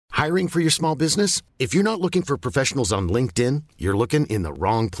Hiring for your small business? If you're not looking for professionals on LinkedIn, you're looking in the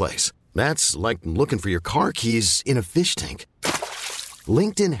wrong place. That's like looking for your car keys in a fish tank.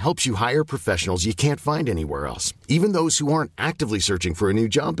 LinkedIn helps you hire professionals you can't find anywhere else, even those who aren't actively searching for a new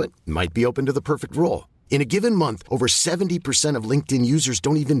job but might be open to the perfect role. In a given month, over 70% of LinkedIn users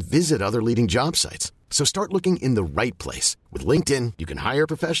don't even visit other leading job sites. So start looking in the right place. With LinkedIn, you can hire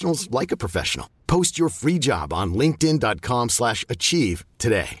professionals like a professional. Post your free job on linkedin.com/achieve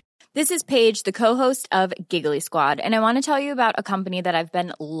today. This is Paige, the co-host of Giggly Squad, and I want to tell you about a company that I've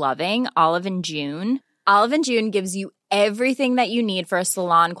been loving, Olive & June. Olive & June gives you everything that you need for a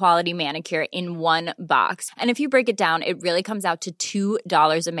salon-quality manicure in one box. And if you break it down, it really comes out to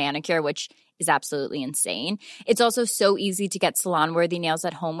 $2 a manicure, which is absolutely insane. It's also so easy to get salon-worthy nails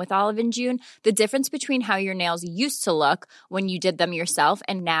at home with Olive & June. The difference between how your nails used to look when you did them yourself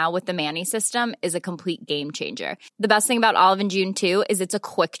and now with the Mani system is a complete game changer. The best thing about Olive & June, too, is it's a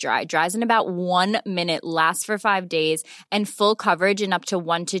quick dry. Dries in about 1 minute, lasts for 5 days, and full coverage in up to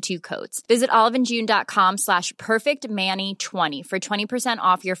 1 to 2 coats. Visit oliveandjune.com/perfectmani20 for 20%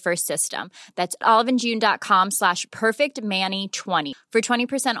 off your first system. That's oliveandjune.com/perfectmani20 for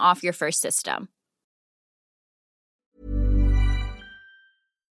 20% off your first system.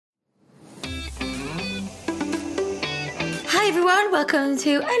 Hi everyone, welcome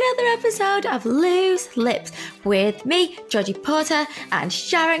to another episode of Loose Lips with me, Georgie Porter, and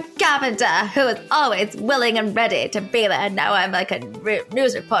Sharon Carpenter, who is always willing and ready to be there. Now I'm like a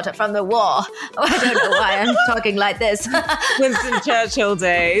news reporter from the war. I don't know why I'm talking like this. Winston Churchill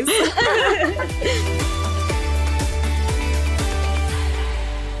days.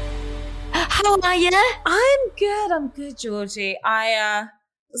 How are you? I'm good, Georgie.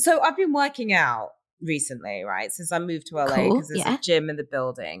 So I've been working out recently, right? Since I moved to LA, because there's a gym in the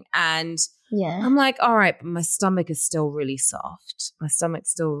building. And I'm like, all right, but my stomach is still really soft. What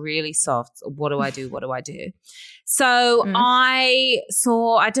do I do? So I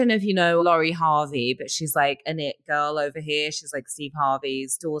don't know if you know Lori Harvey, but she's like an it girl over here. She's like Steve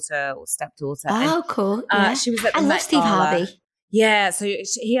Harvey's daughter or stepdaughter. Oh, cool. She was at the I love Met Steve Gala. Harvey. Yeah, so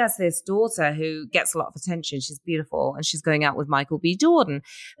he has this daughter who gets a lot of attention. She's beautiful, and she's going out with Michael B. Jordan.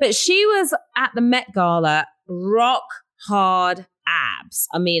 But she was at the Met Gala, rock hard abs.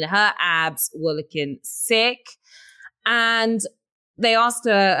 I mean, her abs were looking sick. And they asked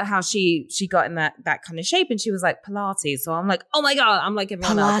her how she got in that kind of shape, and she was like, Pilates. So I'm like, oh my God, I'm like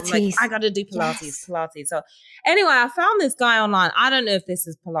everyone else. I'm like, I got to do Pilates, Pilates. So anyway, I found this guy online. I don't know if this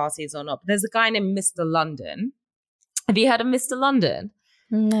is Pilates or not, but there's a guy named Mr. London. Have you heard of Mr. London?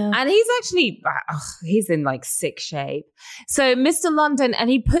 No. And he's actually, he's in like sick shape. So Mr. London, and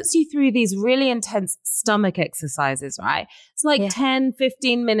he puts you through these really intense stomach exercises, right? It's like 10,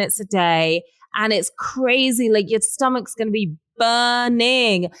 15 minutes a day. And it's crazy. Like your stomach's going to be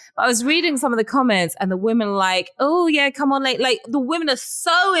burning. I was reading some of the comments and the women are like, oh yeah, come on. Like the women are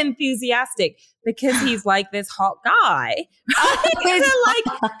so enthusiastic because he's like this hot guy. They're like,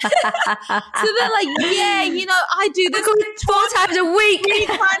 yeah, you know, I do this 4 times a week. 3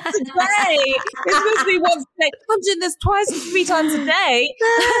 times a day. Especially once a day. I'm doing this 2 to 3 times a day.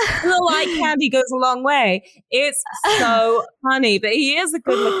 A little eye candy goes a long way. It's so funny, but he is a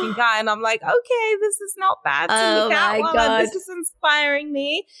good looking guy. And I'm like, okay, this is not bad to look at. God. This is inspiring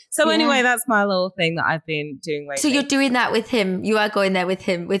me. So anyway, that's my little thing that I've been doing lately. So you're doing that with him. You are going there with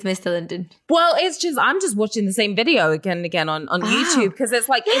him, with Mr. London. Well, it's just, I'm just watching the same video again and again on YouTube because it's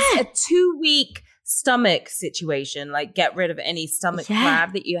like, it's a 2-week stomach situation. Like get rid of any stomach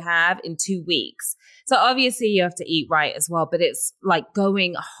flab that you have in 2 weeks. So obviously you have to eat right as well, but it's like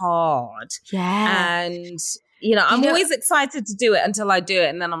going hard. Yeah. And you know, I'm always excited to do it until I do it.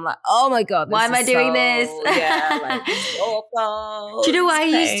 And then I'm like, oh my God, why am I doing this? Yeah, like, it's awful. Do you know what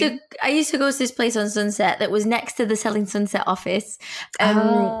I used to go to this place on Sunset that was next to the Selling Sunset office.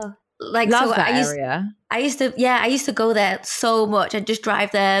 Love that area. I used to go there so much. I'd just drive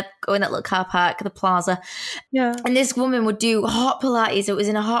there, go in that little car park, the plaza. Yeah. And this woman would do hot Pilates. It was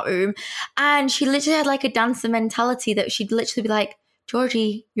in a hot room. And she literally had like a dancer mentality that she'd literally be like,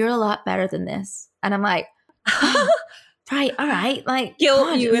 Georgie, you're a lot better than this. And I'm like, right, all right, like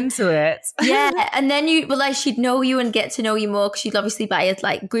guilt you into it. Yeah, and then she'd know you and get to know you more because she'd obviously buy us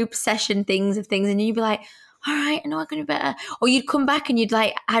like group session things, and you'd be like, all right, I know I can do better. Or you'd come back and you'd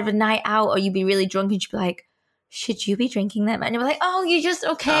like have a night out, or you'd be really drunk and she'd be like, should you be drinking that? And you're like, oh, you're just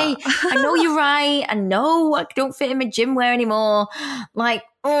okay. I know you're right. I know I don't fit in my gym wear anymore. Like,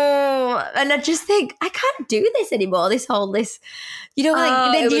 oh, and I just think I can't do this anymore. This, you know,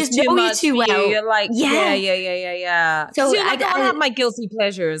 like it they was just know you too well. You're like, yeah. So I don't have my guilty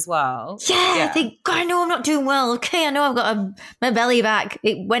pleasure as well. Yeah, I think, God, I know I'm not doing well. Okay, I know I've got my belly back.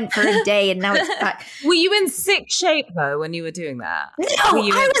 It went for a day and now it's back. Were you in sick shape though when you were doing that? No, I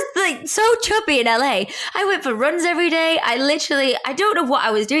was like so chubby in LA. I went for runs every day. I don't know what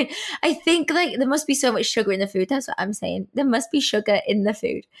I was doing. I think like there must be so much sugar in the food. That's what I'm saying. There must be sugar in the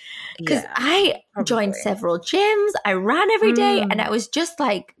food. Because I joined several gyms. I ran every day and I was just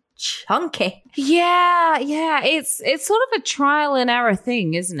like chunky. Yeah. It's sort of a trial and error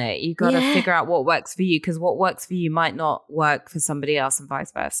thing, isn't it? You got to figure out what works for you because what works for you might not work for somebody else and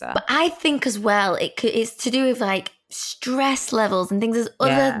vice versa. But I think as well, it's to do with like stress levels and things. There's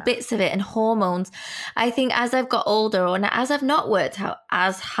other bits of it and hormones. I think as I've got older and as I've not worked out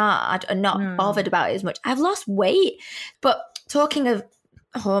as hard and not bothered about it as much, I've lost weight. But talking of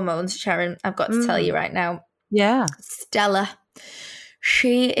hormones, Sharon, I've got to tell you right now. Yeah. Stella.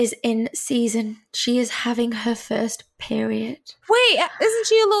 She is in season. She is having her first period. Wait, isn't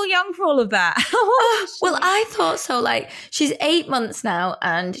she a little young for all of that? Well, I thought so. Like, she's 8 months now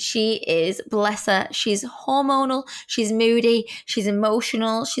and she is, bless her, she's hormonal, she's moody, she's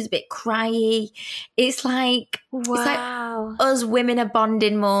emotional, she's a bit cryy. It's like, us women are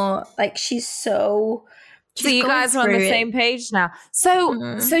bonding more. Like, so you guys are on the same page now.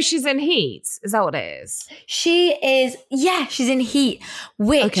 So she's in heat. Is that what it is? She is. Yeah, she's in heat.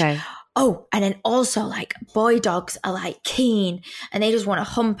 Oh, and then also like boy dogs are like keen and they just want to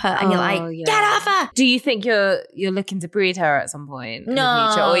hump her, and you're like, get off her. Do you think you're looking to breed her at some point? No, in the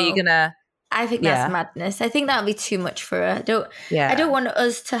future, or are you gonna? I think that's madness. I think that would be too much for her. I don't want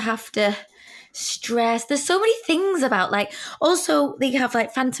us to have to stress. There's so many things about, like, also they have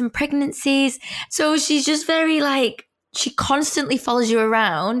like phantom pregnancies, so she's just very like, she constantly follows you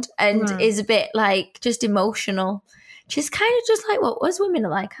around and is a bit like just emotional, just kind of just like what us women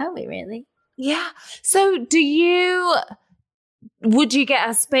are like, aren't we, really? Yeah. So would you get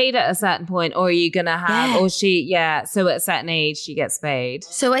her spayed at a certain point, or are you gonna have so at a certain age she gets spayed?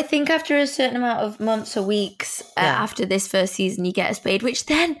 So I think after a certain amount of months or weeks after this first season you get her spayed, which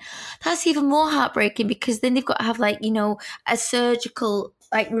then that's even more heartbreaking because then they've got to have like, you know, a surgical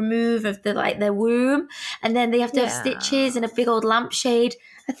like remove of the like their womb, and then they have to have stitches and a big old lampshade.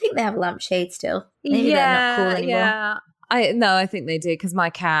 I think they have a lampshade still. Maybe they're not cool anymore. I think they do, because my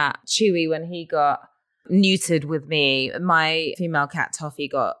cat Chewy, when he got neutered with me, my female cat Toffee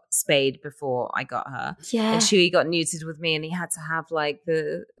got spayed before I got her. Yeah. And Chewy got neutered with me and he had to have like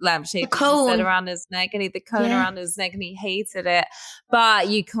the lampshade around his neck and the cone around his neck, and he hated it. But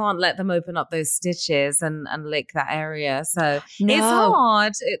you can't let them open up those stitches and lick that area. So it's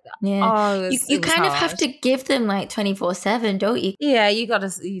hard. You kind of have to give them like 24/7, don't you? Yeah, you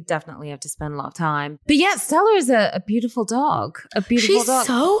definitely have to spend a lot of time. But yeah, Stella is a beautiful dog. She's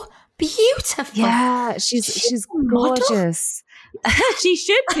so beautiful. Yeah, she's gorgeous. She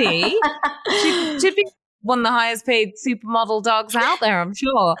should be. She should be one of the highest paid supermodel dogs out there, I'm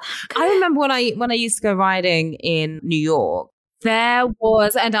sure. I remember when I used to go riding in New York, there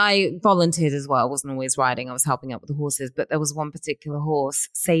was, and I volunteered as well. I wasn't always riding. I was helping out with the horses, but there was one particular horse,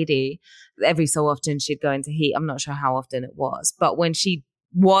 Sadie. Every so often she'd go into heat. I'm not sure how often it was, but when she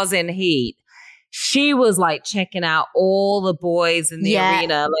was in heat, she was like checking out all the boys in the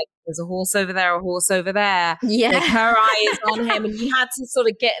arena. Like, there's a horse over there, a horse over there. Yeah. Like, her eye is on him, and you had to sort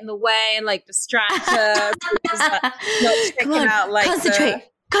of get in the way and like distract her. Just, like, not checking out like Concentrate.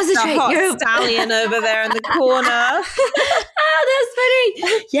 The hot stallion over there in the corner. Oh, that's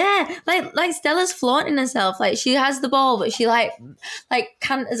funny. Yeah, like Stella's flaunting herself. Like, she has the ball, but she like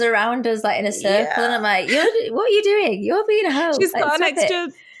canters around us like in a circle, and I'm like, what are you doing? You're being a hoe. She's got an extra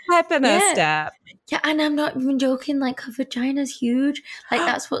step in her step. Yeah, and I'm not even joking. Like, her vagina's huge. Like,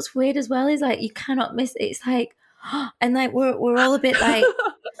 that's what's weird as well, is like you cannot miss it. It's like, and like we're all a bit like,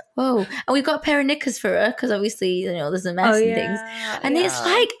 whoa. And we've got a pair of knickers for her because obviously, you know, there's a mess and things. And it's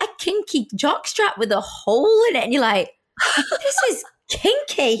like a kinky jockstrap with a hole in it, and you're like, this is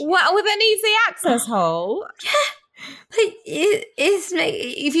kinky. Well, with an easy access hole. Yeah. Like,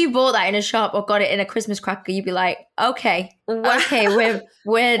 if you bought that in a shop or got it in a Christmas cracker, you'd be like, okay, we're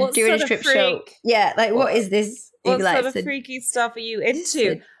doing a strip show. Yeah, like, what is this? What sort of freaky stuff are you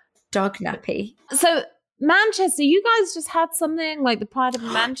into? Dog nappy. So, Manchester, you guys just had something like the Pride of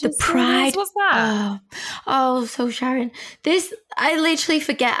Manchester. The Pride. What's that? Oh, so Sharon, I literally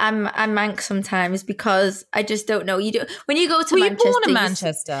forget I'm Manx sometimes because I just don't know. You do when you go to Manchester. Were you born in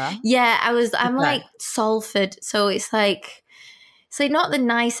Manchester? Yeah, I was. I'm like Salford, so it's like not the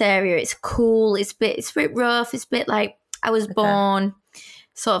nice area. It's cool. It's a bit rough. It's a bit like I was born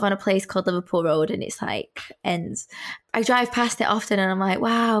sort of on a place called Liverpool Road, and it's like ends. I drive past it often, and I'm like,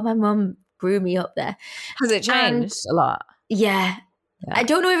 wow, my mum grew me up there. Has it changed a lot? Yeah. I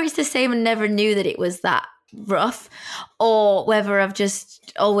don't know if it's the same and never knew that it was that rough, or whether I've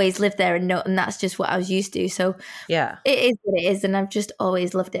just always lived there and that's just what I was used to. So yeah, it is what it is, and I've just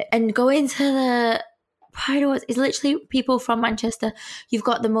always loved it. And going to the Pride Awards is literally people from Manchester. You've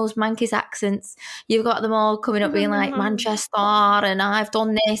got the most Mankish accents. You've got them all coming up being like, Manchester, and I've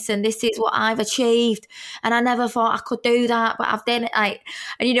done this, and this is what I've achieved, and I never thought I could do that, but I've done it.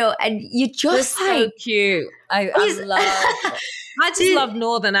 And you just so cute. I just love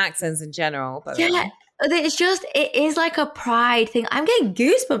northern accents in general. But it is like a pride thing. I'm getting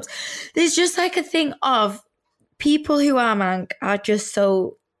goosebumps. There's just like a thing of people who are Manc are just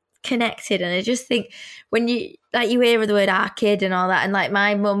so connected, and I just think when you hear the word our kid and all that, and like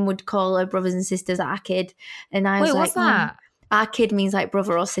my mum would call her brothers and sisters our kid, and I was like, what's that? Our kid means like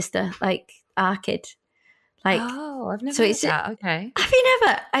brother or sister, like our kid. Like, I've never heard that. Okay. Have you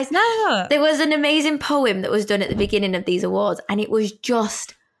never? No. There was an amazing poem that was done at the beginning of these awards, and it was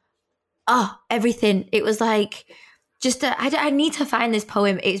just everything. It was like I need to find this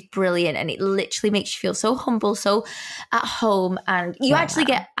poem. It's brilliant, and it literally makes you feel so humble, so at home, and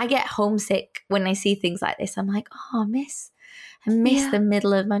I get homesick when I see things like this. I'm like, I miss the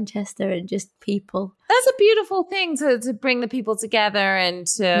middle of Manchester and just people. That's a beautiful thing to bring the people together and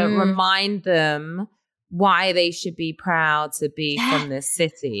to remind them why they should be proud to be from this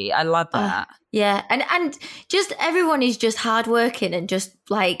city. I love that. Yeah. And just everyone is just hardworking and just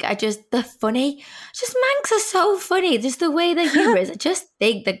like, they're funny. Just Mancs are so funny. Just the way the humor is. I just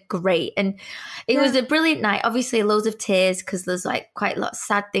think they're great. And it was a brilliant night. Obviously loads of tears because there's like quite a lot of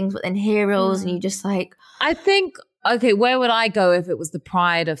sad things, but then heroes and you just like. I think, okay, where would I go if it was the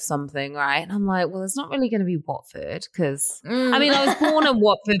pride of something, right? And I'm like, well, it's not really going to be Watford because, I mean, I was born in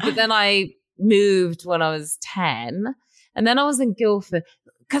Watford, but then I moved when I was 10, and then I was in Guildford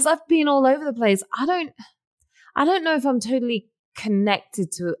because I've been all over the place. I don't know if I'm totally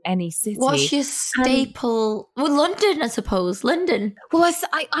connected to any city. What's your staple? Well, London, I suppose. London. Well,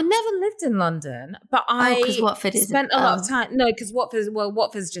 I never lived in London, but because Watford spent a lot of time. No, because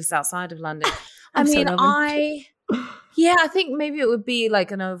Watford's just outside of London. I think maybe it would be like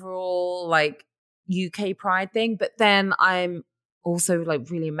an overall like UK pride thing, but then I'm also like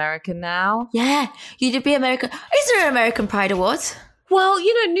really American now. Yeah, you'd be American. Is there an American Pride Awards? Well,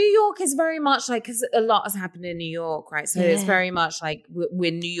 New York is very much like, because a lot has happened in New York, right? So it's very much like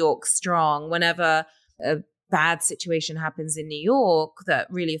we're New York strong. Whenever a bad situation happens in New York that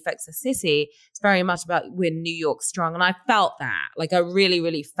really affects the city, it's very much about we're New York strong. And I felt that. Like I really,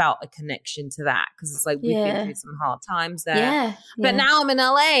 really felt a connection to that because it's like we've been through some hard times there. Yeah. But now I'm in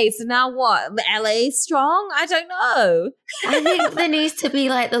LA, so now what? LA strong? I don't know. I think there needs to be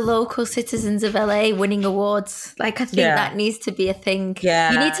like the local citizens of LA winning awards. Like I think that needs to be a thing.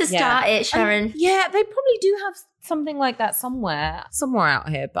 Yeah. You need to start it, Sharon. And they probably do have something like that somewhere out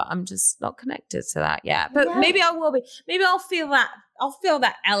here, but I'm just not connected to that yet. But maybe I will be. Maybe I'll feel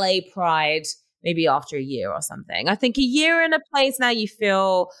that LA pride maybe after a year or something. I think a year in a place now you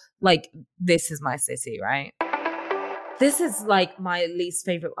feel like this is my city, right? This is like my least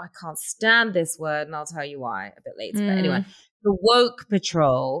favorite. I can't stand this word, and I'll tell you why a bit later. But anyway, the woke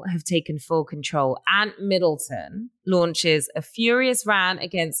patrol have taken full control. Ant Middleton launches a furious rant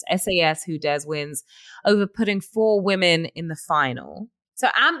against SAS Who Dares Wins over putting 4 women in the final. So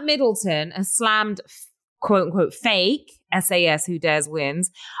Ant Middleton has slammed quote unquote fake SAS Who Dares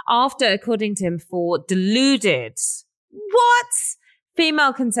Wins after, according to him, 4 deluded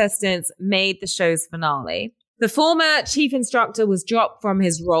female contestants made the show's finale. The former chief instructor was dropped from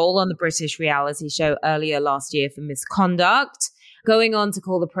his role on the British reality show earlier last year for misconduct, going on to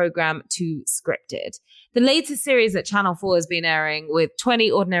call the program too scripted. The latest series at Channel 4 has been airing with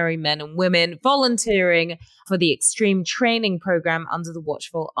 20 ordinary men and women volunteering for the extreme training program under the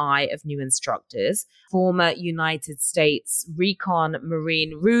watchful eye of new instructors, former United States Recon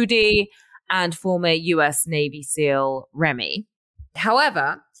Marine Rudy and former US Navy SEAL Remy.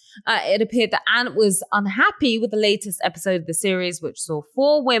 However, it appeared that Ant was unhappy with the latest episode of the series, which saw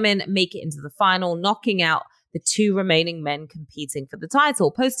 4 women make it into the final, knocking out the 2 remaining men competing for the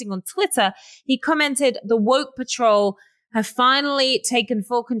title. Posting on Twitter, he commented, "The woke patrol have finally taken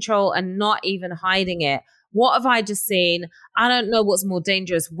full control and not even hiding it. What have I just seen? I don't know what's more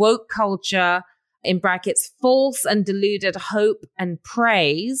dangerous, woke culture, in brackets, false and deluded hope and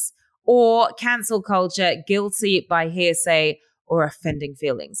praise, or cancel culture, guilty by hearsay or offending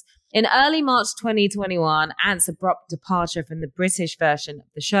feelings." In early March 2021, Ant's abrupt departure from the British version of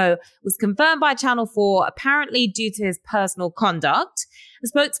the show was confirmed by Channel 4, apparently due to his personal conduct. A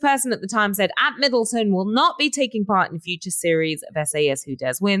spokesperson at the time said Ant Middleton will not be taking part in future series of SAS Who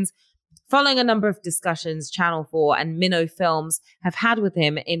Dares Wins. Following a number of discussions Channel 4 and Minnow Films have had with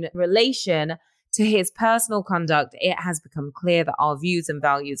him in relation to his personal conduct, it has become clear that our views and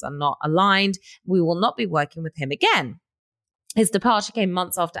values are not aligned. We will not be working with him again. His departure came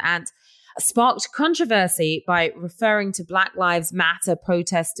months after Ant sparked controversy by referring to Black Lives Matter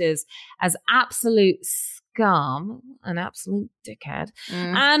protesters as absolute scum, an absolute dickhead,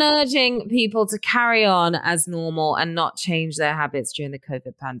 and urging people to carry on as normal and not change their habits during the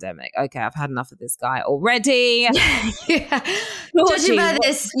COVID pandemic. Okay, I've had enough of this guy already. Judging by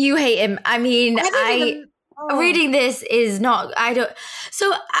this, you hate him. I mean, reading this is not,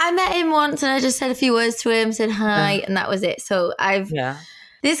 so I met him once and I just said a few words to him, said hi, and that was it. So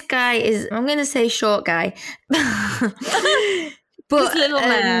this guy is, I'm going to say short guy. But, this little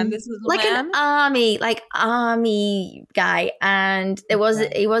man, an army guy. And he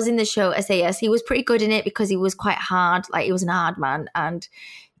was in the show SAS. He was pretty good in it because he was quite hard. Like he was an hard man and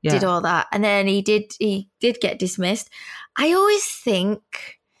did all that. And then he did get dismissed. I always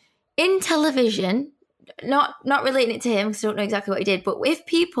think in television, not relating it to him because I don't know exactly what he did, but if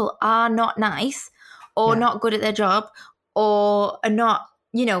people are not nice or not good at their job or are not,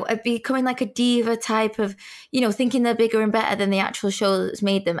 are becoming like a diva type of, thinking they're bigger and better than the actual show that's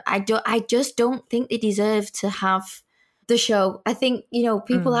made them, I just don't think they deserve to have the show. I think,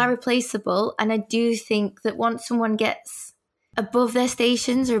 people are replaceable, and I do think that once someone gets above their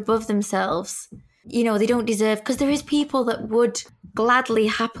stations or above themselves, they don't deserve, because there is people that would gladly,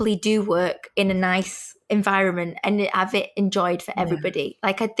 happily do work in a nice environment and have it enjoyed for everybody.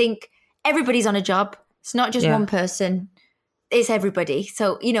 Like, I think everybody's on a job. It's not just one person. It's everybody.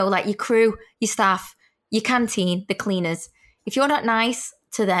 So, like your crew, your staff, your canteen, the cleaners. If you're not nice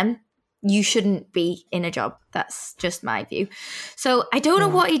to them, you shouldn't be in a job. That's just my view. So I don't know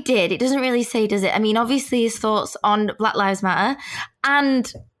what he did. It doesn't really say, does it? I mean, obviously his thoughts on Black Lives Matter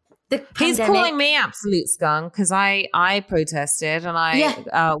and the pandemic. He's calling me absolute skunk because I protested and I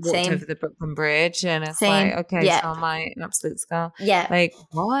walked over the Brooklyn Bridge, and it's like, okay, so am I an absolute skunk? Yeah. Like,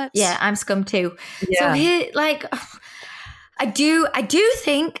 what? Yeah, I'm scum too. Yeah. So I do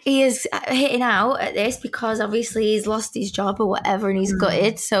think he is hitting out at this because obviously he's lost his job or whatever and he's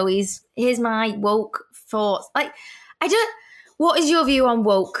gutted. So here's my woke thoughts. Like, what is your view on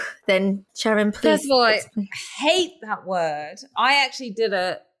woke then, Sharon, please? First of all, I hate that word. I actually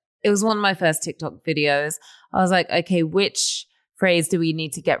it was one of my first TikTok videos. I was like, okay, which phrase do we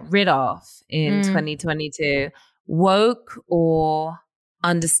need to get rid of in 2022? Woke or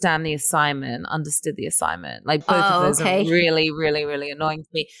understood the assignment? Like both of those are really, really, really annoying to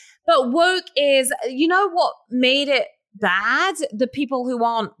me. But woke is, what made it bad? The people who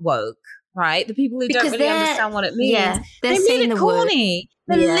aren't woke, right? The people who don't really understand what it means. Yeah, they made it corny.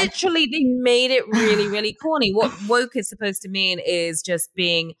 They made it really, really corny. What woke is supposed to mean is just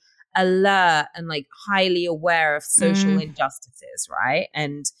being alert and like highly aware of social injustices, right?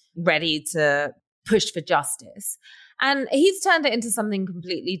 And ready to push for justice. And he's turned it into something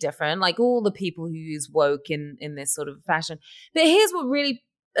completely different, like all the people who use woke in this sort of fashion. But here's what really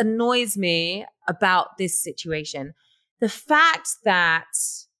annoys me about this situation. The fact that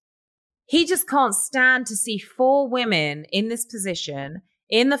he just can't stand to see 4 women in this position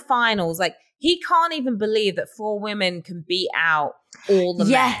in the finals. Like, he can't even believe that 4 women can beat out all the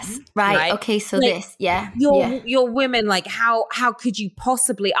men. Right. Okay, so like, your women, like, how could you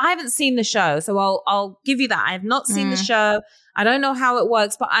possibly? I haven't seen the show, so I'll give you that. I have not seen the show. I don't know how it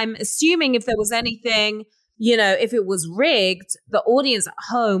works, but I'm assuming if there was anything, if it was rigged, the audience at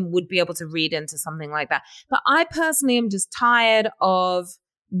home would be able to read into something like that. But I personally am just tired of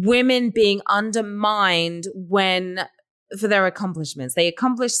women being undermined for their accomplishments. They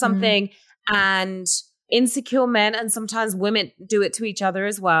accomplish something and insecure men, and sometimes women do it to each other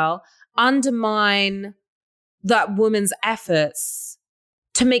as well, undermine that woman's efforts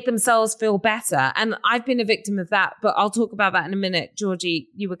to make themselves feel better. And I've been a victim of that, but I'll talk about that in a minute. Georgie,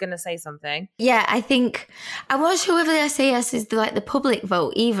 you were going to say something. Yeah, I think, I'm not sure whether the SAS is the public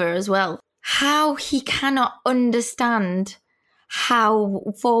vote either as well. How he cannot understand how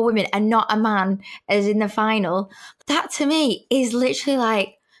 4 women and not a man is in the final. That to me is literally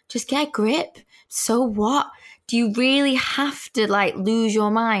like, just get a grip. So what? Do you really have to lose your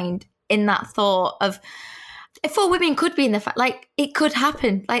mind in that thought of, if 4 women could be in the it could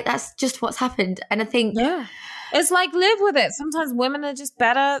happen. Like, that's just what's happened. And I think It's like, live with it. Sometimes women are just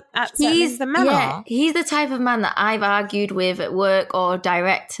better at certain things than men are. He's the type of man that I've argued with at work or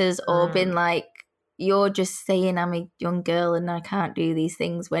directors or been like, you're just saying I'm a young girl and I can't do these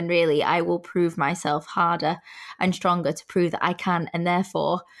things, when really I will prove myself harder and stronger to prove that I can. And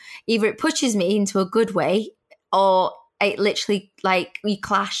therefore, either it pushes me into a good way or it literally, like, we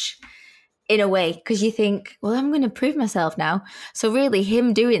clash in a way, because you think, well, I'm going to prove myself now. So really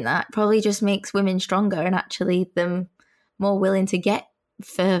him doing that probably just makes women stronger and actually them more willing to get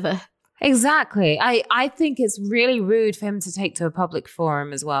further. Exactly. I think it's really rude for him to take to a public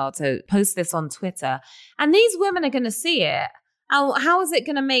forum as well, to post this on Twitter. And these women are going to see it. How is it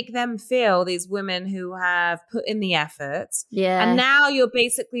going to make them feel, these women who have put in the effort? Yeah. And now you're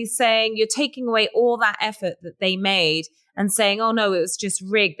basically saying, you're taking away all that effort that they made and saying, oh no, it was just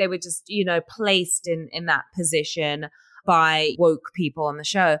rigged. They were just, placed in that position by woke people on the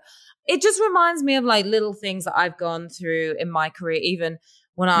show. It just reminds me of like little things that I've gone through in my career, even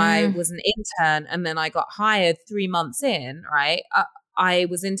when I was an intern and then I got hired 3 months in, right? I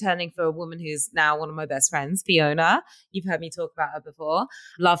was interning for a woman who's now one of my best friends, Fiona. You've heard me talk about her before.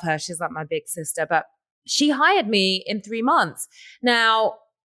 Love her. She's like my big sister. But she hired me in 3 months. Now,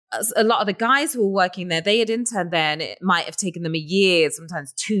 a lot of the guys who were working there, they had interned there, and it might have taken them a year,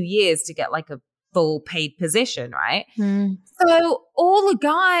 sometimes 2 years to get like a full paid position, right? So all the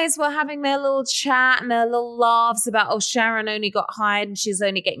guys were having their little chat and their little laughs about, oh, Sharon only got hired and she's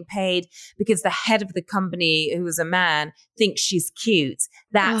only getting paid because the head of the company, who was a man, thinks she's cute.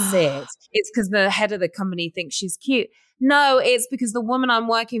 That's it. It's because the head of the company thinks she's cute. No, it's because the woman I'm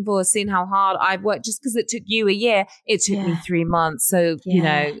working for has seen how hard I've worked. Just because it took you a year, it took me 3 months. So,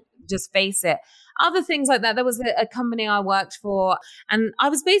 just face it. Other things like that. There was a company I worked for, and I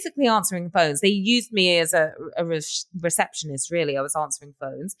was basically answering phones. They used me as a receptionist, really. I was answering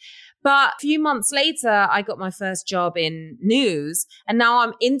phones. But a few months later, I got my first job in news, and now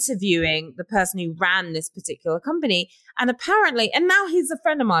I'm interviewing the person who ran this particular company. And apparently, and now he's a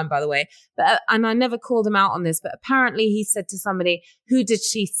friend of mine, by the way, and I never called him out on this, but apparently he said to somebody, who did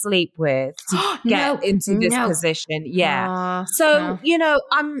she sleep with to get into this position? Yeah.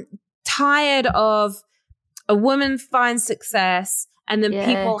 I'm tired of a woman finds success and then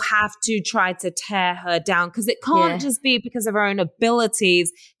people have to try to tear her down, because it can't just be because of her own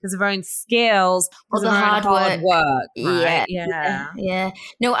abilities, because of her own skills, because of her hard work. Right? Yeah.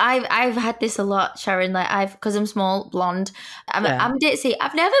 No, I've had this a lot, Sharon. Like because I'm small, blonde. I'm ditzy.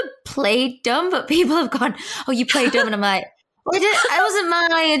 I've never played dumb, but people have gone, "Oh, you play dumb," and I'm like, well, it wasn't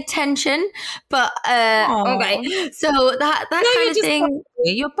my intention, but okay. So that kind of thing. Bubbly.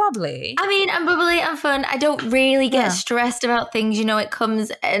 You're bubbly. I mean, I'm bubbly, I'm fun. I don't really get stressed about things. It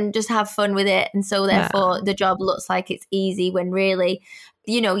comes and just have fun with it. And so therefore the job looks like it's easy when really,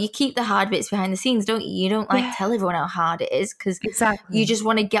 you keep the hard bits behind the scenes, don't you? You don't tell everyone how hard it is, because you just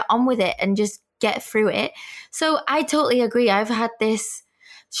want to get on with it and just get through it. So I totally agree. I've had this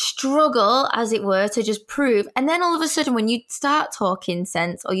struggle, as it were, to just prove. And then all of a sudden, when you start talking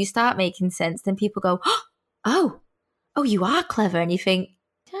sense or you start making sense, then people go, oh, you are clever. And you think,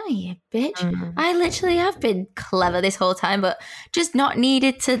 oh, you bitch. I literally have been clever this whole time, but just not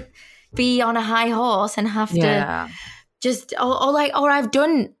needed to be on a high horse and have to just, or I've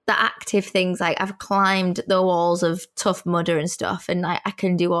done the active things. Like I've climbed the walls of Tough Mudder and stuff, and I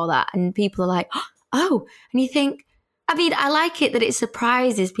can do all that. And people are like, oh, and you think, I mean, I like it that it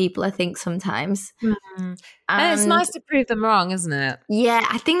surprises people, I think, sometimes. And it's nice to prove them wrong, isn't it? Yeah,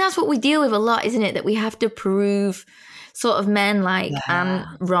 I think that's what we deal with a lot, isn't it? That we have to prove sort of men like Ant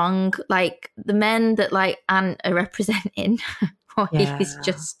wrong. Like the men that like Ant are representing, he's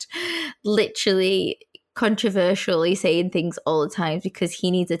just literally controversially saying things all the time because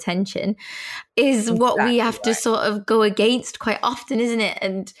he needs attention, is what we have to sort of go against quite often, isn't it?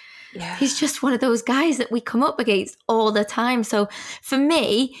 And he's just one of those guys that we come up against all the time. So for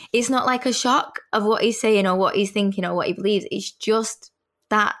me, it's not like a shock of what he's saying or what he's thinking or what he believes. It's just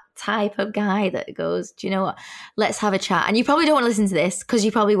that type of guy that goes, do you know what? Let's have a chat. And you probably don't want to listen to this because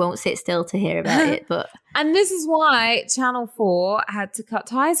you probably won't sit still to hear about it. But and this is why Channel 4 had to cut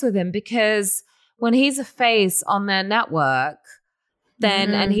ties with him, because when he's a face on their network,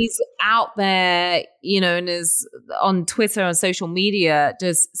 then and he's out there, and is on Twitter and social media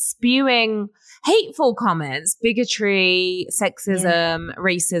just spewing hateful comments, bigotry, sexism,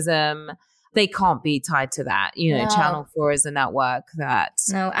 racism, they can't be tied to that. You know, No. Channel 4 is a network that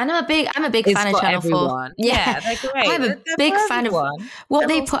No, and I'm a big is fan of for Channel 4. everyone. Yeah, they're great. I'm a They're big for fan everyone. of what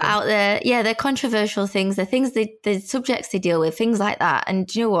They're they put awesome. out there. Yeah, they're controversial things, the things the subjects they deal with, things like that. And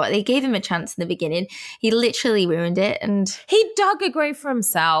do you know what? They gave him a chance in the beginning. He literally ruined it. And He dug a grave for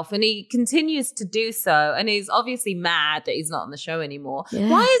himself and he continues to do so. And he's obviously mad that he's not on the show anymore. Yeah.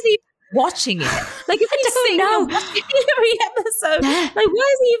 Why is he watching it? Like, if he's don't sitting know. and watching every episode, Yeah. like,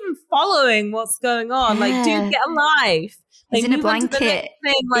 why is he even following what's going on? Like, Yeah. dude, get a life. He's Like, in a move on to the blanket. next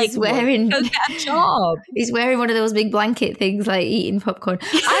thing. Like, He's wearing- go get a job. he's wearing one of those big blanket things, like eating popcorn.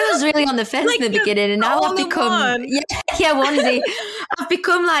 I was really on the fence Like in the the beginning, and now I've all-in-one. become onesie. I've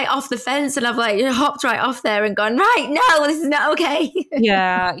become like off the fence, and I've like hopped right off there and gone, right, no, this is not okay.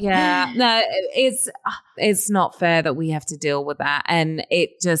 Yeah. No, it's not fair that we have to deal with that. And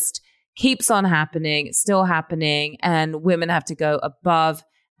it just keeps on happening. It's still happening. And women have to go above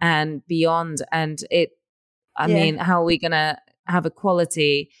and beyond. And I mean, how are we going to have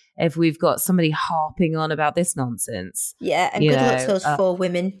equality if we've got somebody harping on about this nonsense? Yeah, and You good luck know, to those 4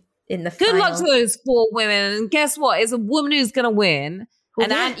 women in the Good final. luck to those 4 women. And guess what? It's a woman who's going to win. Well,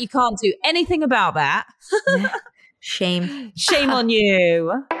 and yeah. Ant, you can't do anything about that. Yeah. Shame. Shame on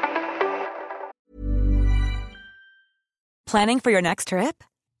you. Planning for your next trip?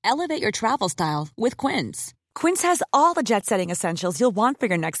 Elevate your travel style with Quince. Quince has all the jet-setting essentials you'll want for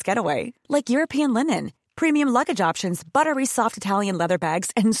your next getaway, like European linen, premium luggage options, buttery soft Italian leather bags,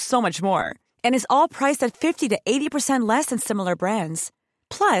 and so much more. And is all priced at 50 to 80% less than similar brands.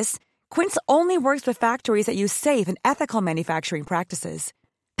 Plus, Quince only works with factories that use safe and ethical manufacturing practices.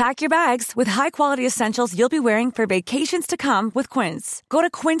 Pack your bags with high-quality essentials you'll be wearing for vacations to come with Quince. Go to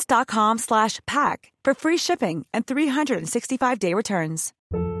quince.com/pack for free shipping and 365-day returns.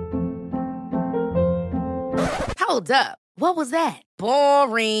 Hold up. What was that?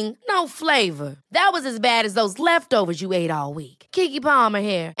 Boring. No flavor. That was as bad as those leftovers you ate all week. Keke Palmer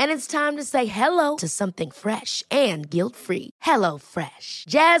here. And it's time to say hello to something fresh and guilt-free. Hello Fresh.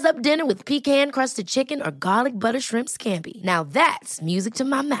 Jazz up dinner with pecan-crusted chicken or garlic butter shrimp scampi. Now that's music to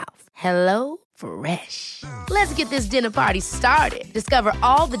my mouth. Hello Fresh. Let's get this dinner party started. Discover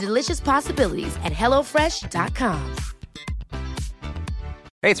all the delicious possibilities at hellofresh.com.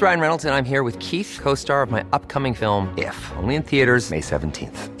 Hey, it's Ryan Reynolds, and I'm here with Keith, co-star of my upcoming film, If, only in theaters May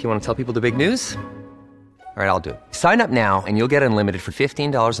 17th. Do you want to tell people the big news? All right, I'll do it. Sign up now and you'll get unlimited for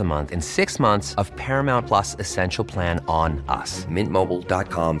 $15 a month and 6 months of Paramount Plus Essential Plan on us.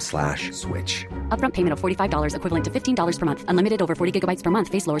 MintMobile.com/switch. Upfront payment of $45 equivalent to $15 per month. Unlimited over 40 gigabytes per month.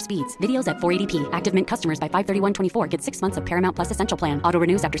 Face lower speeds. Videos at 480p. Active Mint customers by 531.24 get 6 months of Paramount Plus Essential Plan. Auto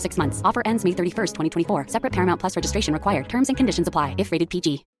renews after 6 months. Offer ends May 31st, 2024. Separate Paramount Plus registration required. Terms and conditions apply if rated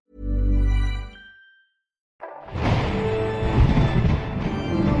PG.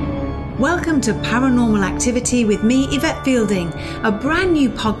 Welcome to Paranormal Activity with me, Yvette Fielding, a brand new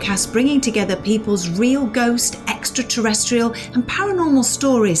podcast bringing together people's real ghost, extraterrestrial and paranormal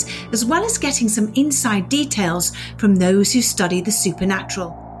stories, as well as getting some inside details from those who study the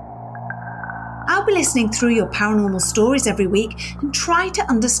supernatural. I'll be listening through your paranormal stories every week and try to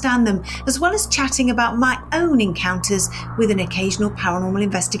understand them, as well as chatting about my own encounters with an occasional paranormal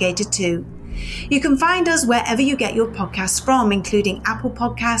investigator too. You can find us wherever you get your podcasts from, including Apple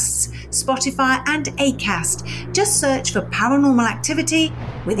Podcasts, Spotify and Acast. Just search for Paranormal Activity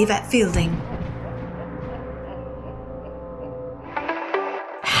with Yvette Fielding.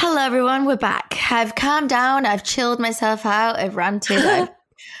 Hello, everyone. We're back. I've calmed down. I've chilled myself out. I've ranted. I've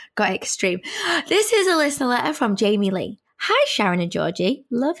got extreme. This is a listener letter from Jamie Lee. Hi, Sharon and Georgie.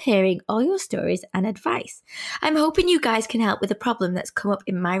 Love hearing all your stories and advice. I'm hoping you guys can help with a problem that's come up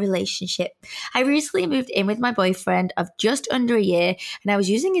in my relationship. I recently moved in with my boyfriend of just under a year, and I was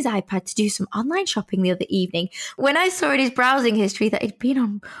using his iPad to do some online shopping the other evening when I saw in his browsing history that he'd been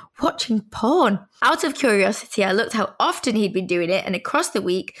on watching porn. Out of curiosity, I looked how often he'd been doing it, and across the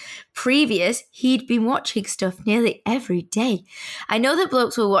week previous, he'd been watching stuff nearly every day. I know that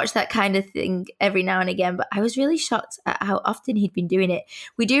blokes will watch that kind of thing every now and again, but I was really shocked at how often he'd been doing it.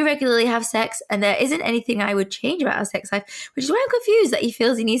 We do regularly have sex, and there isn't anything I would change about our sex life, which is why I'm confused that he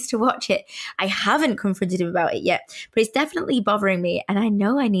feels he needs to watch it. I haven't confronted him about it yet, but it's definitely bothering me, and I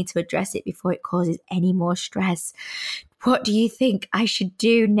know I need to address it before it causes any more stress. What do you think I should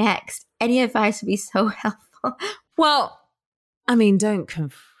do next? Any advice would be so helpful. Well, I mean, don't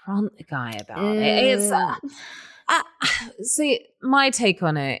confront the guy about it. It's see, my take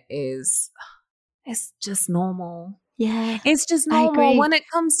on it is it's just normal. Yeah. It's just I normal. agree. When it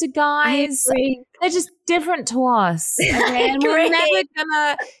comes to guys, they're just different to us. Okay? And we're never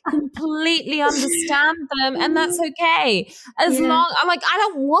gonna completely understand them, and that's okay. As long I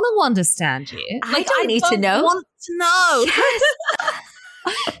don't want to understand you. I don't need to know. Want to know. Yes.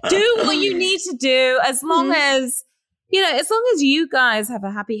 Do what you need to do, as long as as long as you guys have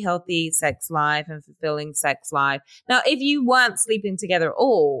a happy, healthy sex life and fulfilling sex life. Now, if you weren't sleeping together at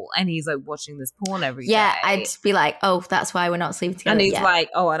all and he's like watching this porn every day. Yeah, I'd be like, oh, that's why we're not sleeping together. And he's like,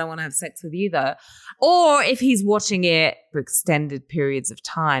 oh, I don't want to have sex with you though. Or if he's watching it for extended periods of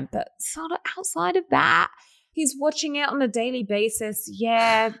time, but sort of outside of that, he's watching it on a daily basis.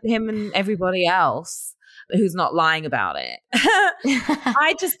 Yeah, him and everybody else who's not lying about it.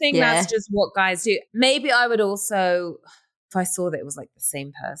 I just think that's just what guys do. Maybe I would also, if I saw that it was like the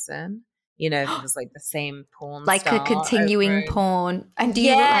same person, if it was like the same porn like star a continuing porn. And do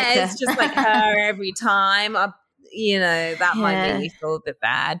you it's just like her every time. That might make me feel a bit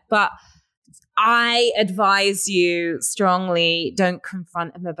bad. But I advise you strongly, don't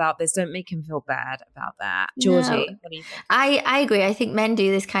confront him about this. Don't make him feel bad about that. Georgie, what do you think? I agree. I think men do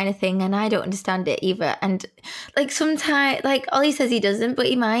this kind of thing and I don't understand it either. And like sometimes, like Ollie says he doesn't, but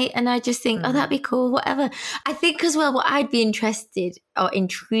he might. And I just think, oh, that'd be cool, whatever. I think as well, what I'd be interested or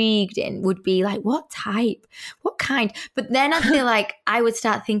intrigued in would be like, what type, what kind? But then I feel like I would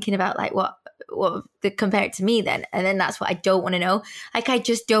start thinking about like what they compare it to me then, and then that's what I don't want to know. Like I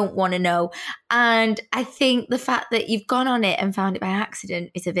just don't want to know. And I think the fact that you've gone on it and found it by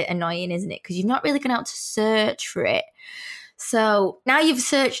accident is a bit annoying, isn't it? Because you've not really gone out to search for it. So now you've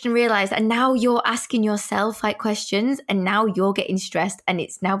searched and realized, and now you're asking yourself like questions, and now you're getting stressed, and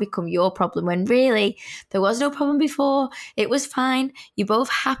it's now become your problem when really there was no problem before. It was fine. You're both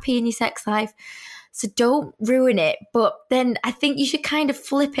happy in your sex life. So don't ruin it. But then I think you should kind of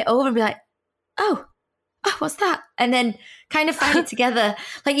flip it over and be like, oh, what's that? And then kind of find it together.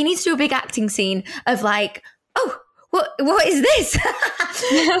 Like you need to do a big acting scene of like, oh, what is this?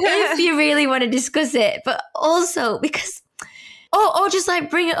 If you really want to discuss it. But also because, or just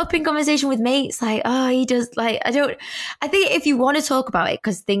like bring it up in conversation with mates. Like, oh, he does like, I think if you want to talk about it,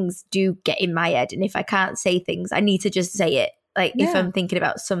 because things do get in my head. And if I can't say things, I need to just say it. Like if I'm thinking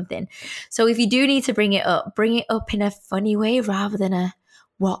about something. So if you do need to bring it up in a funny way rather than a,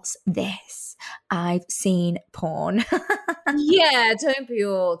 what's this? I've seen porn. Yeah, don't be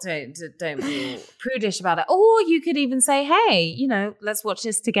all prudish about it. Or you could even say, hey, let's watch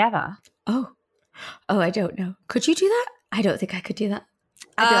this together. Oh, I don't know. Could you do that? I don't think I could do that.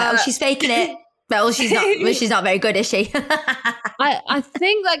 I'd be like, oh, she's faking it. Well, she's not. Well, she's not very good, is she? I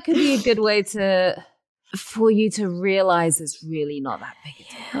think that could be a good way for you to realize it's really not that big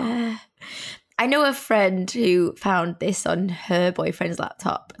a deal. I know a friend who found this on her boyfriend's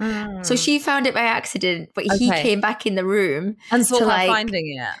laptop. So she found it by accident, but he came back in the room and saw her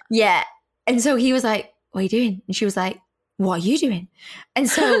finding it. Yeah. And so he was like, what are you doing? And she was like, what are you doing? And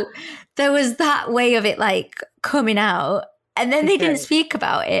so there was that way of it like coming out. And then they didn't speak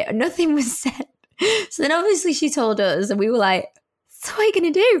about it. Nothing was said. So then obviously she told us and we were like, so what are you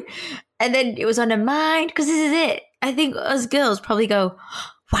going to do? And then it was on her mind because this is it. I think us girls probably go,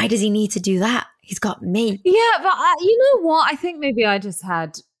 why does he need to do that? He's got me. Yeah, but you know what? I think maybe I just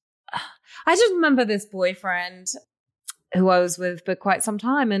remember this boyfriend who I was with for quite some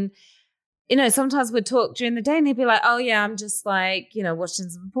time. And, sometimes we'd talk during the day and he'd be like, oh yeah, I'm just like, watching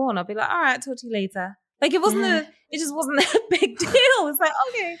some porn. I'll be like, all right, I'll talk to you later. Like it just wasn't a big deal. It's like,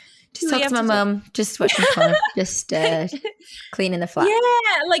 okay. Just talk to my mum, just watching porn, just cleaning the flat.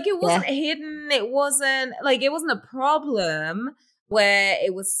 Yeah, like it wasn't hidden. It wasn't a problem where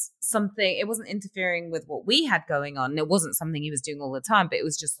it wasn't interfering with what we had going on. It wasn't something he was doing all the time, but it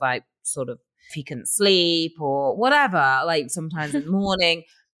was just like sort of if he couldn't sleep or whatever, like sometimes in the morning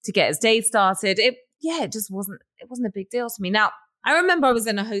to get his day started. It wasn't a big deal to me. Now, I remember I was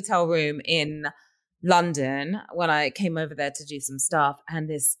in a hotel room in London when I came over there to do some stuff and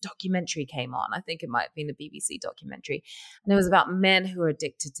this documentary came on. I think it might have been a BBC documentary. And it was about men who are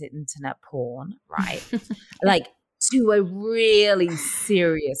addicted to internet porn, right? Like to a really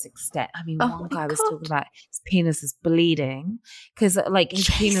serious extent. I mean, one guy was talking about his penis is bleeding because like his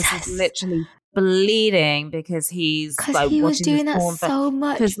penis is literally bleeding because he's like he was watching doing this that porn so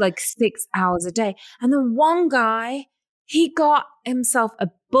much for like 6 hours a day. And then one guy, he got himself a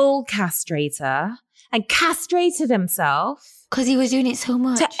bull castrator and castrated himself because he was doing it so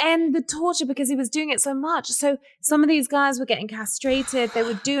much to end the torture because he was doing it so much. So some of these guys were getting castrated. They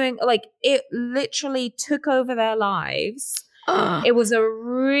were doing like it literally took over their lives. It was a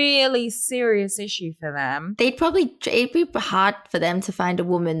really serious issue for them. It'd be hard for them to find a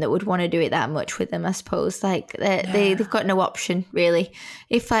woman that would want to do it that much with them, I suppose. Like, they've got no option, really.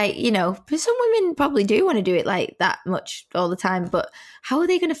 If some women probably do want to do it like that much all the time, but how are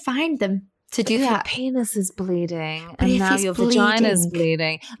they going to find them to do that? Your penis is bleeding, But and if now it's your bleeding, vagina's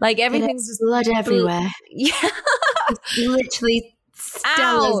bleeding. Like, everything's just blood everywhere. Yeah. It's literally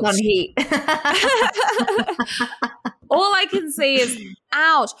stellars on heat. All I can say is,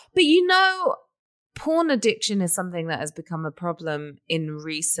 ouch. But porn addiction is something that has become a problem in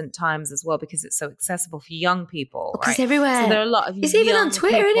recent times as well, because it's so accessible for young people. Because right? everywhere. So there are a lot of it's even on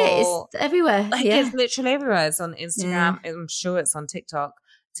Twitter, isn't it? people- It's everywhere. Like, yeah. it's literally everywhere. It's on Instagram. I'm sure it's on TikTok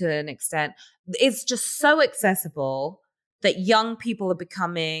to an extent. It's just so accessible that young people are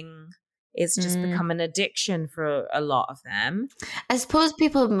becoming... It's just become an addiction for a lot of them. I suppose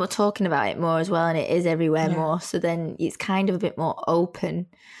people are talking about it more as well, and it is everywhere more. So then it's kind of a bit more open,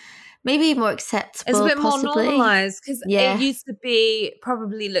 maybe more acceptable. It's a bit possibly. more normalized, because it used to be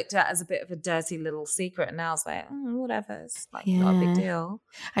probably looked at as a bit of a dirty little secret, and now it's like, whatever, it's like not a big deal.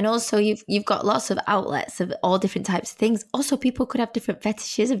 And also you've got lots of outlets of all different types of things. Also, people could have different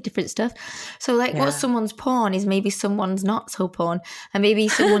fetishes of different stuff. So like what someone's porn is maybe someone's not so porn, and maybe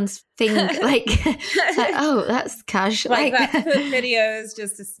someone's thing like, it's like, oh, that's cash. Like that foot video is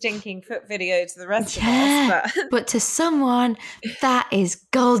just a stinking foot video to the rest of us. But to someone, that is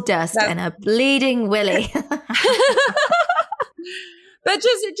gold dust and a bleeding willy. But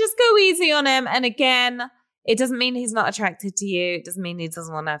just go easy on him. And again, it doesn't mean he's not attracted to you. It doesn't mean he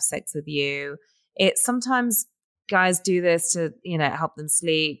doesn't want to have sex with you. Sometimes guys do this to, help them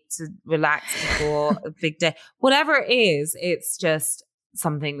sleep, to relax before a big day. Whatever it is, it's just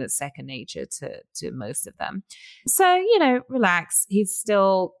something that's second nature to most of them. So, relax. He's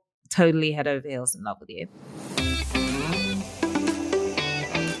still totally head over heels in love with you.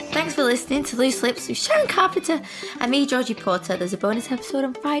 Thanks for listening to Loose Lips with Sharon Carpenter and me, Georgie Porter. There's a bonus episode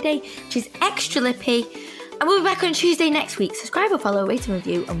on Friday, which is extra lippy. And we'll be back on Tuesday next week. Subscribe or follow, rate and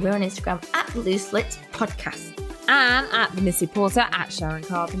review. And we're on Instagram at Loose Lips Podcast. And at the Missy Porter, at Sharon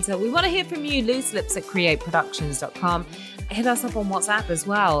Carpenter. We want to hear from you, looselips@createproductions.com. Hit us up on WhatsApp as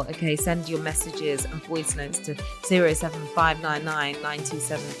well. Okay, send your messages and voice notes to 07599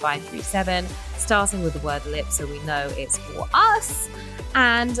 927 537, starting with the word lip so we know it's for us.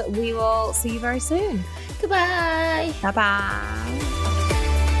 And we will see you very soon. Goodbye. Bye-bye.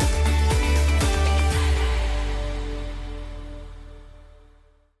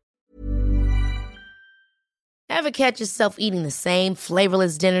 Ever catch yourself eating the same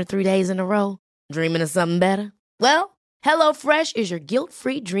flavorless dinner 3 days in a row? Dreaming of something better? Well, HelloFresh is your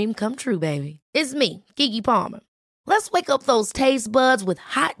guilt-free dream come true, baby. It's me, Keke Palmer. Let's wake up those taste buds with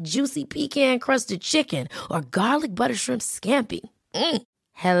hot, juicy pecan-crusted chicken or garlic butter shrimp scampi.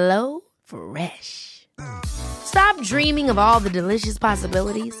 Hello Fresh. Stop dreaming of all the delicious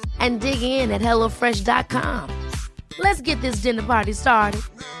possibilities and dig in at HelloFresh.com. Let's get this dinner party started.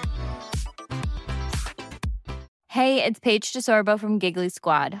 Hey, it's Paige DeSorbo from Giggly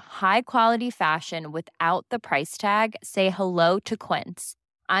Squad. High quality fashion without the price tag. Say hello to Quince.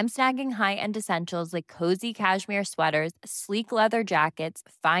 I'm snagging high-end essentials like cozy cashmere sweaters, sleek leather jackets,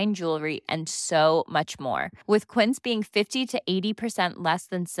 fine jewelry, and so much more. With Quince being 50 to 80% less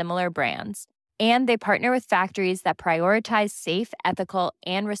than similar brands. And they partner with factories that prioritize safe, ethical,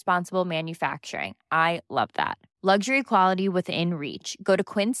 and responsible manufacturing. I love that. Luxury quality within reach. Go to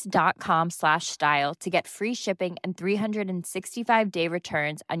quince.com/style to get free shipping and 365-day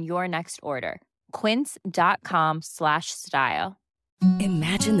returns on your next order. Quince.com/style.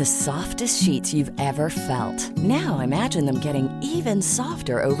 Imagine the softest sheets you've ever felt. Now imagine them getting even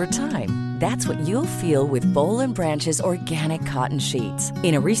softer over time. That's what you'll feel with Boll & Branch's organic cotton sheets.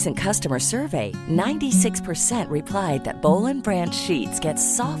 In a recent customer survey, 96% replied that Boll & Branch sheets get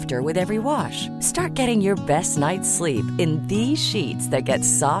softer with every wash. Start getting your best night's sleep in these sheets that get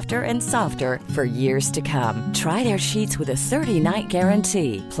softer and softer for years to come. Try their sheets with a 30-night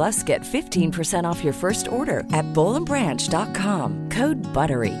guarantee. Plus, get 15% off your first order at bollandbranch.com. Code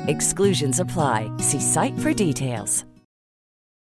BUTTERY. Exclusions apply. See site for details.